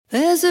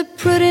There's a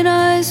pretty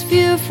nice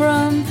view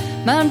from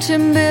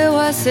Mountain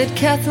Biwa, said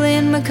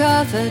Kathleen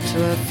MacArthur to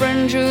her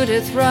friend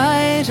Judith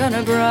Wright on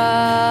a bright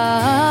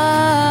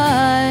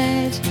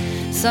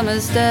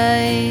summer's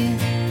day.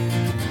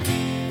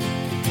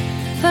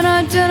 And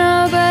I don't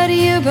know about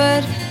you,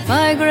 but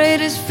my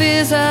greatest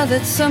fears are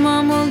that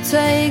someone will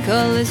take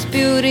all this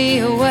beauty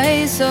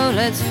away. So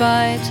let's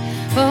fight,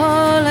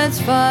 oh let's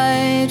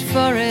fight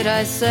for it,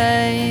 I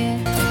say.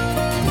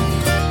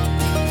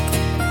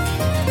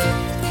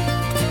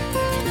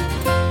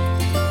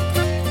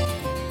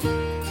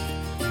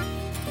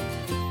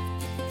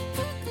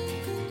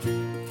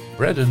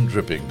 Bread and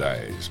Dripping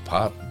Days,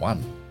 Part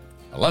 1.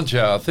 A lunch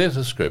hour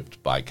theatre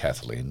script by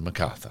Kathleen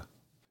MacArthur.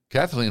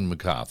 Kathleen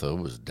MacArthur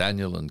was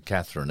Daniel and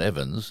Catherine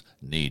Evans,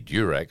 née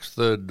Durac's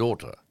third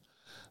daughter,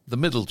 the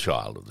middle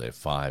child of their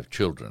 5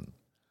 children.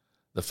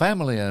 The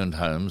family owned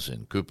homes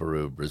in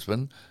Coorparoo,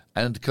 Brisbane,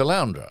 and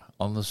Caloundra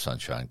on the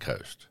Sunshine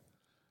Coast.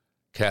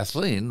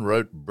 Kathleen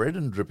wrote Bread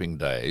and Dripping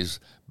Days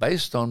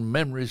based on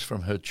memories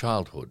from her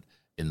childhood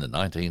in the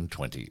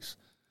 1920s.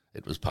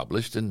 It was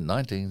published in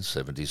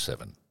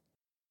 1977.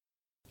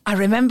 I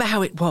remember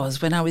how it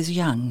was when I was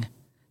young,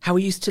 how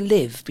we used to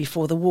live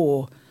before the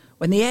war,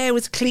 when the air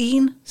was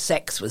clean,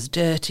 sex was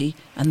dirty,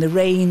 and the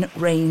rain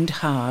rained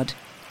hard.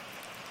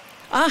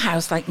 Our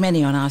house, like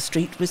many on our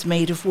street, was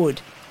made of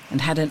wood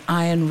and had an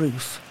iron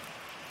roof.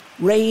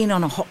 Rain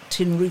on a hot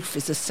tin roof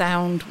is a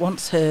sound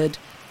once heard,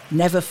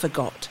 never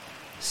forgot,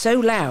 so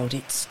loud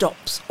it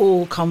stops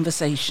all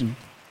conversation.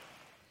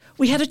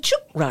 We had a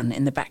chook run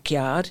in the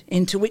backyard,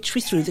 into which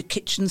we threw the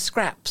kitchen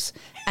scraps,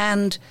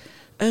 and,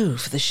 oh,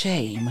 for the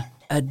shame,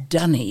 a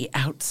dunny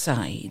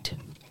outside.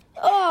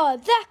 Oh,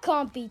 that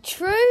can't be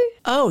true.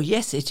 Oh,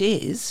 yes, it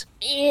is.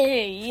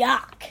 Ew,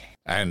 yuck.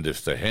 And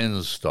if the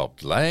hens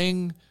stopped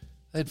laying,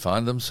 they'd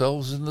find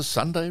themselves in the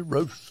Sunday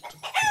roast.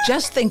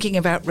 Just thinking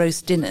about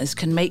roast dinners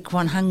can make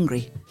one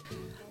hungry.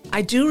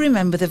 I do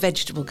remember the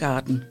vegetable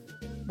garden.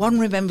 One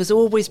remembers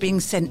always being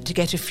sent to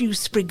get a few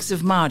sprigs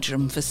of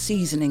marjoram for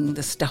seasoning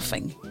the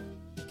stuffing.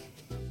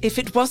 If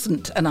it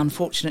wasn't an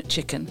unfortunate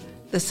chicken,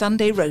 the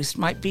Sunday roast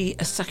might be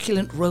a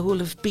succulent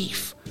roll of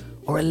beef,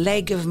 or a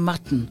leg of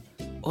mutton,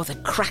 or the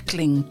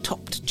crackling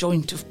topped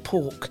joint of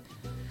pork,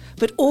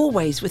 but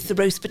always with the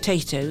roast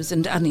potatoes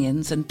and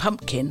onions and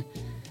pumpkin,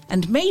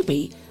 and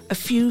maybe a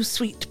few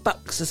sweet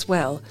bucks as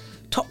well,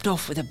 topped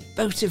off with a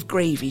boat of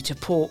gravy to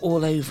pour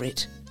all over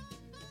it.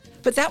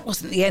 But that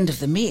wasn't the end of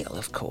the meal,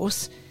 of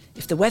course.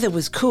 If the weather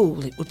was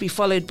cool, it would be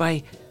followed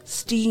by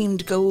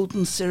steamed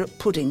golden syrup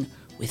pudding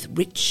with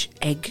rich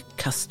egg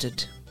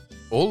custard.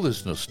 All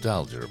this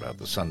nostalgia about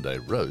the Sunday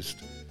roast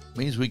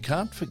means we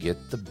can't forget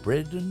the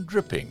bread and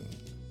dripping.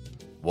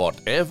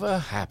 Whatever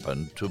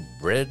happened to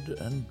bread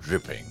and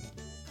dripping?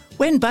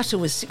 When butter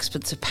was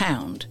 6p a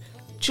pound,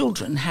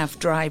 children have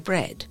dry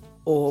bread,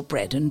 or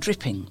bread and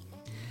dripping.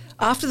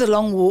 After the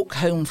long walk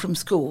home from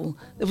school,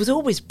 there was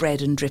always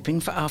bread and dripping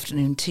for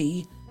afternoon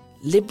tea,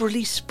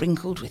 liberally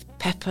sprinkled with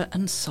pepper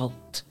and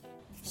salt.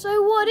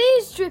 So what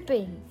is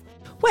dripping?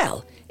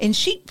 Well, in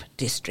sheep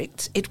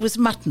districts it was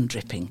mutton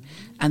dripping,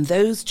 and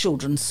those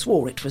children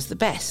swore it was the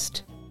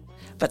best.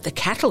 But the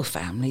cattle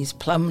families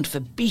plumbed for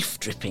beef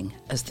dripping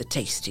as the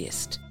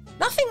tastiest.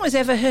 Nothing was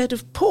ever heard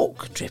of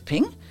pork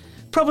dripping,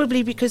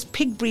 probably because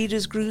pig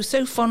breeders grew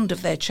so fond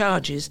of their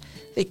charges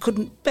they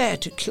couldn't bear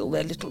to kill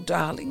their little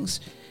darlings.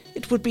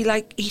 It would be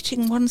like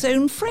eating one's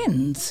own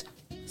friends.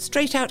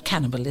 Straight out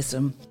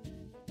cannibalism.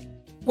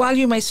 While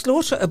you may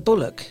slaughter a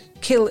bullock,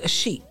 kill a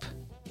sheep,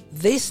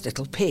 this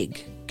little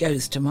pig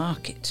goes to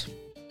market.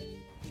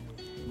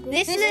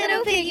 This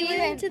little piggy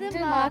went to the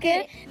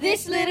market.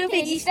 This little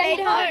piggy stayed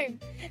home.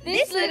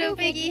 This little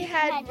piggy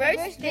had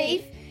roast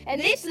beef, and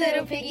this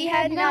little piggy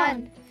had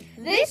none.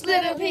 This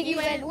little piggy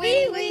went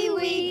wee, wee,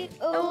 wee,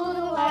 all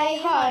the way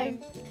home.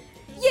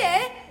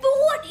 Yeah, but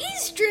what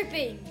is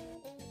dripping?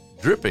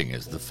 Dripping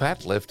is the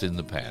fat left in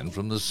the pan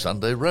from the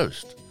Sunday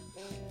roast.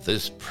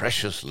 This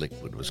precious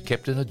liquid was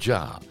kept in a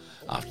jar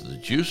after the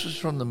juices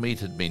from the meat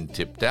had been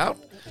tipped out,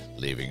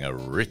 leaving a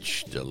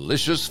rich,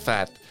 delicious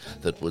fat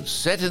that would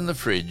set in the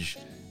fridge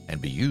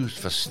and be used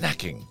for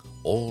snacking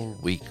all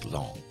week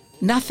long.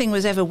 Nothing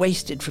was ever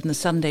wasted from the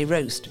Sunday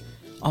roast.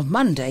 On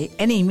Monday,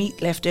 any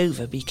meat left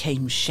over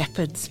became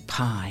shepherd's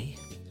pie.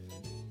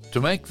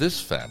 To make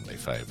this family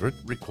favourite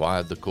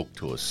required the cook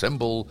to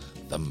assemble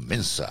the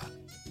mincer,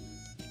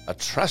 a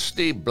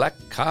trusty black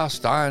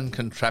cast iron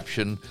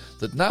contraption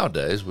that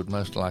nowadays would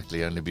most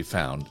likely only be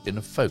found in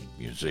a folk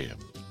museum.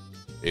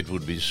 It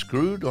would be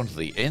screwed onto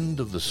the end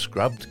of the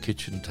scrubbed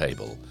kitchen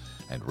table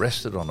and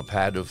rested on a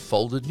pad of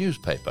folded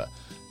newspaper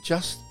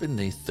just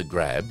beneath the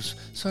grabs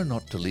so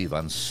not to leave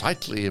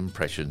unsightly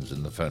impressions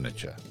in the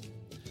furniture.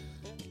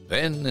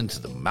 Then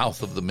into the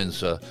mouth of the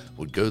mincer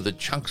would go the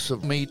chunks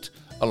of meat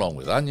along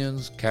with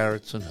onions,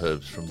 carrots and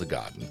herbs from the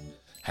garden,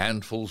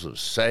 handfuls of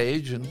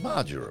sage and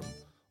marjoram,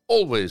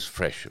 always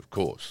fresh of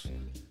course,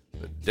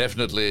 but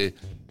definitely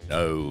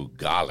no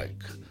garlic,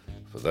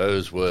 for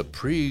those were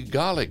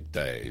pre-garlic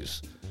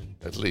days,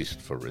 at least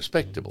for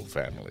respectable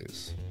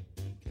families.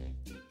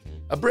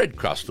 A bread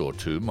crust or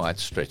two might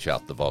stretch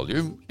out the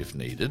volume, if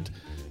needed,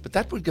 but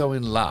that would go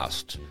in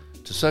last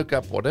to soak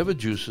up whatever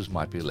juices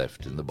might be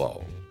left in the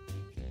bowl.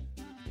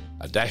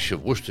 A dash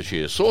of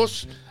Worcestershire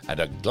sauce and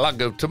a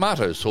glug of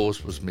tomato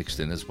sauce was mixed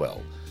in as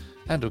well.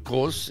 And of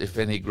course, if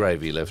any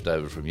gravy left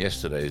over from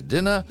yesterday's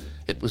dinner,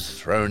 it was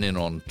thrown in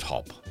on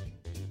top.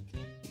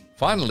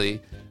 Finally,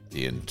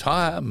 the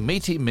entire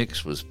meaty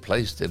mix was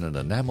placed in an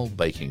enamel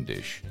baking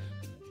dish,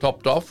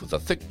 topped off with a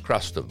thick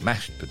crust of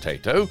mashed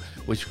potato,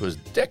 which was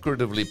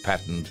decoratively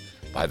patterned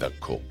by the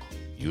cook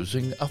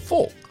using a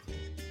fork.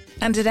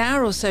 And an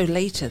hour or so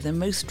later, the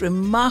most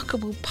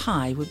remarkable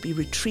pie would be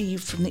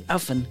retrieved from the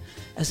oven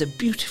as a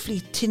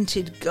beautifully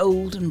tinted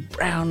gold and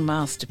brown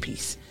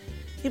masterpiece.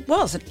 It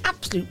was an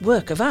absolute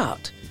work of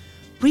art,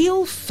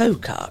 real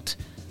folk art.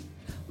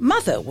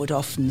 Mother would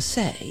often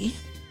say,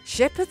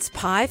 "Shepherd's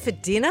pie for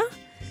dinner?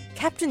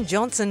 Captain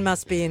Johnson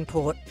must be in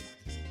port."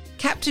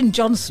 Captain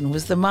Johnson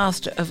was the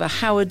master of a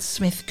Howard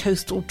Smith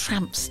coastal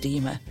tramp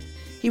steamer.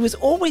 He was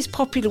always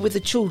popular with the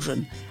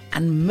children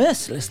and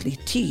mercilessly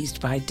teased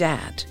by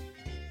Dad.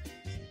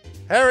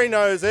 Harry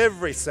knows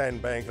every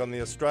sandbank on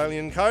the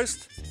Australian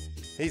coast.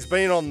 He's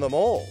been on them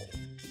all.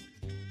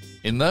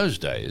 In those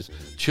days,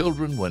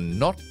 children were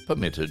not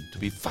permitted to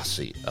be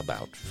fussy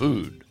about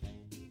food.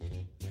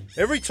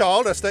 Every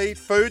child has to eat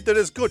food that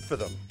is good for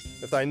them,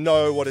 if they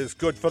know what is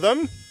good for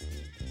them.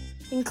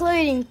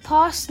 Including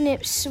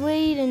parsnips,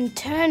 swede and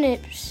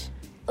turnips.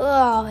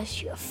 Oh,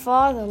 does your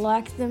father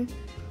like them?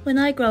 When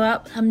I grow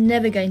up, I'm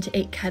never going to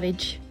eat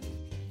cabbage.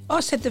 I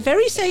said the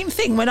very same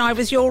thing when I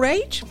was your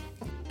age.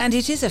 And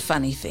it is a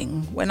funny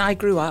thing, when I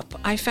grew up,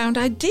 I found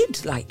I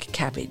did like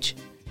cabbage.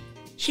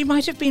 She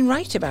might have been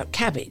right about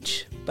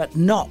cabbage, but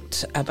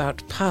not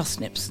about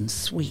parsnips and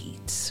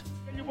swedes.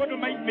 You want to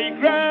make me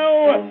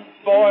grow?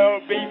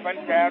 Boiled beef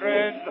and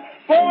carrots,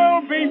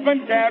 boiled beef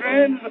and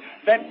carrots.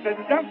 That's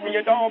enough for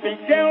your dog,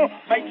 big girl.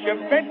 Makes you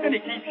fat and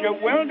it keeps you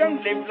well.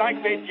 Don't live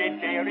like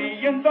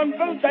vegetarians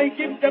until they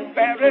give the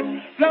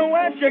parrots. Blow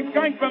out your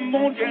kite from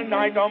morn till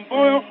night on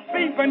boiled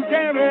beef and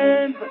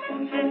carrots.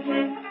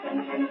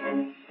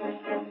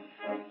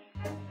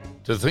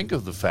 To think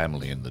of the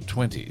family in the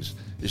 20s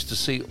is to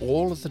see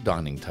all at the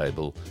dining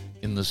table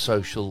in the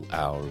social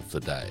hour of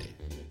the day.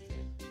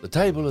 The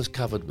table is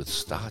covered with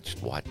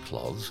starched white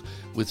cloths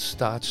with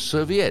starched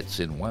serviettes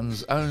in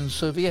one's own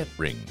serviette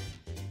ring,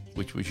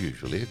 which was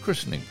usually a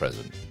christening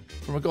present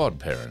from a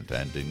godparent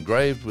and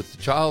engraved with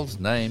the child's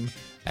name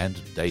and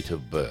date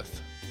of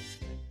birth.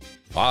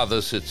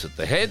 Father sits at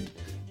the head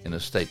in a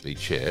stately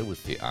chair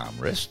with the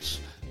armrests,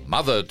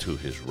 mother to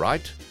his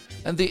right,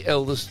 and the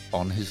eldest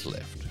on his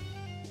left.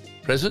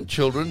 Present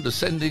children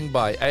descending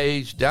by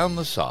age down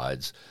the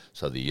sides,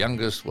 so the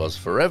youngest was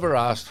forever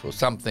asked for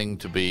something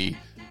to be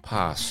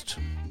passed.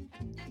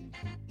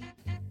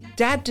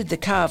 Dad did the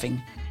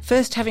carving,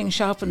 first having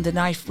sharpened the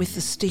knife with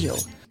the steel,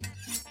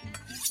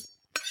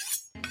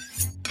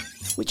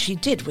 which he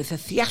did with a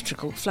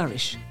theatrical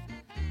flourish.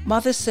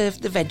 Mother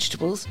served the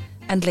vegetables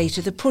and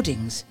later the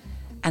puddings,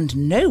 and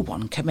no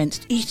one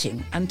commenced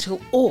eating until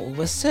all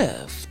were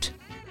served.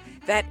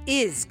 That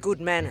is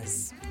good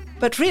manners.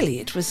 But really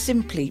it was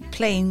simply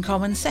plain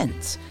common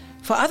sense,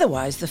 for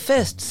otherwise the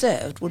first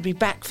served would be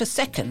back for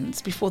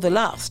seconds before the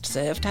last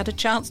served had a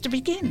chance to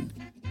begin.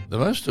 The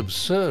most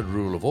absurd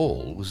rule of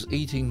all was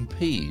eating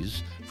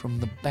peas from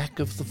the back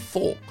of the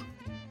fork.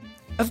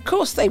 Of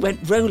course they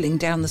went rolling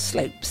down the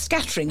slope,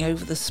 scattering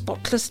over the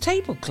spotless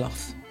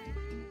tablecloth.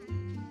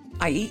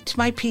 I eat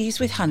my peas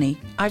with honey.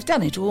 I've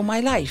done it all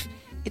my life.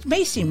 It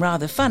may seem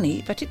rather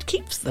funny, but it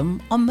keeps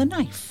them on the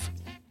knife.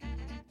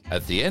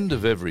 At the end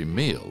of every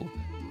meal,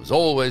 there was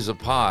always a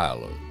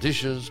pile of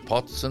dishes,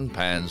 pots and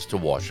pans to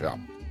wash up.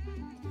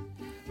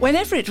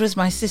 Whenever it was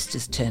my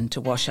sister's turn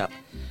to wash up,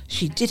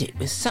 she did it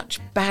with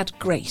such bad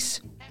grace.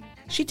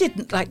 She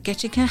didn't like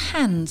getting her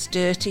hands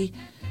dirty,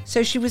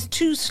 so she was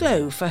too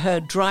slow for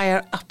her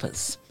drier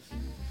uppers,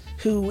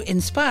 who,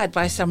 inspired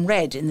by some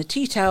red in the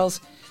tea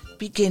towels,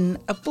 begin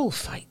a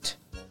bullfight.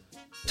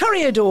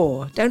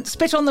 Toreador, don't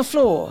spit on the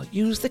floor,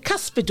 use the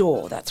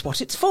cuspidor, that's what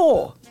it's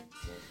for.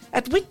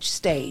 At which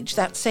stage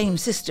that same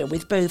sister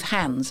with both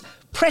hands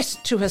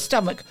pressed to her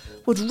stomach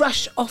would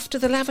rush off to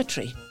the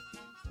lavatory.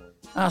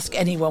 Ask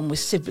anyone with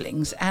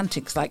siblings,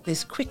 antics like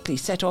this quickly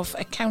set off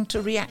a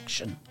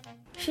counter-reaction.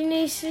 She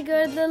needs to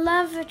go to the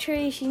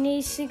lavatory, she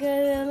needs to go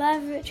to the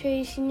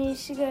lavatory, she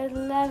needs to go to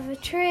the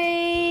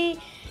lavatory.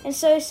 And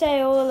so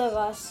say all of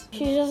us.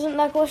 She doesn't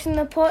like washing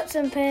the pots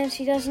and pans,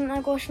 she doesn't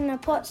like washing the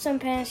pots and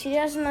pans, she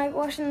doesn't like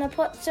washing the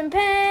pots and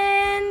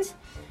pans.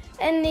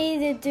 And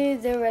neither do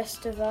the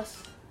rest of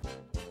us.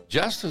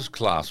 Just as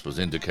class was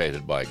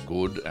indicated by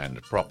good and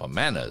proper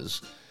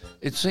manners,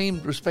 it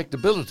seemed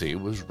respectability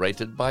was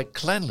rated by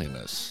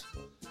cleanliness.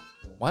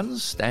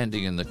 One's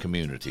standing in the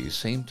community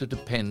seemed to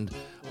depend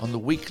on the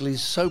weekly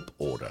soap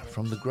order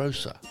from the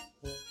grocer.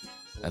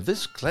 And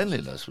this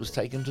cleanliness was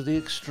taken to the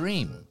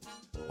extreme,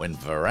 when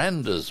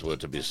verandas were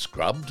to be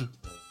scrubbed.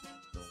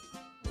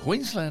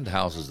 Queensland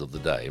houses of the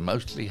day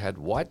mostly had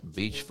white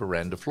beech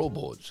veranda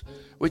floorboards,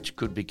 which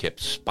could be kept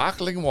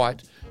sparkling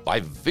white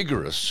by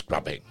vigorous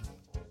scrubbing.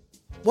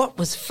 What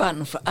was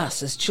fun for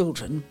us as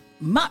children,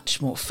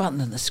 much more fun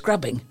than the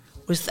scrubbing,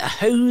 was the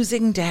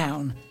hosing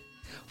down.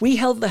 We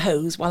held the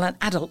hose while an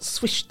adult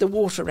swished the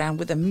water around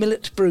with a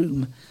millet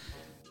broom.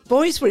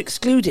 Boys were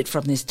excluded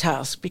from this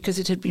task because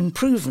it had been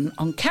proven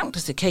on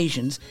countless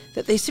occasions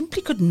that they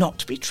simply could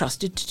not be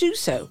trusted to do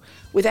so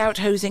without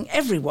hosing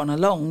everyone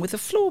along with the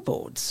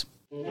floorboards.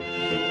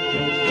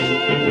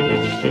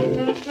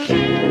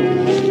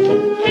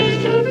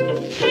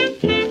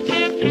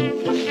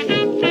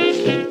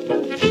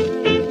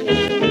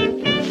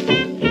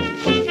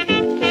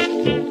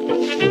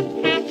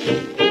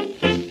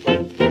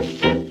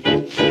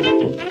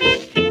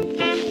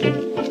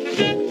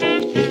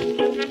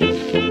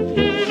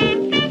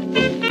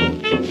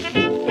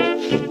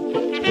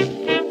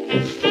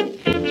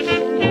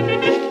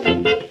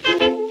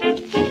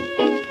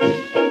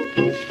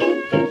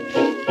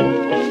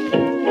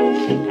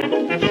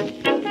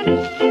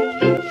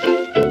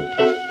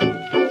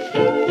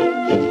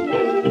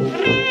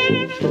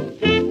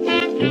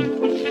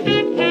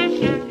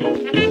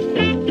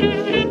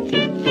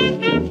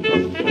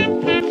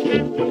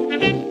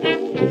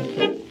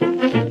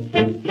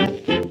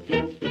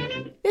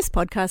 This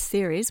podcast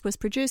series was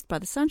produced by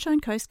the Sunshine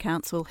Coast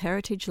Council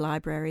Heritage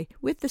Library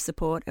with the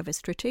support of a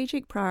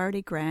strategic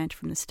priority grant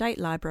from the State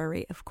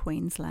Library of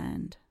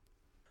Queensland.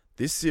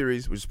 This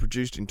series was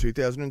produced in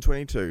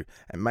 2022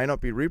 and may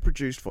not be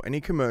reproduced for any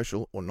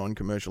commercial or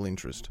non-commercial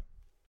interest.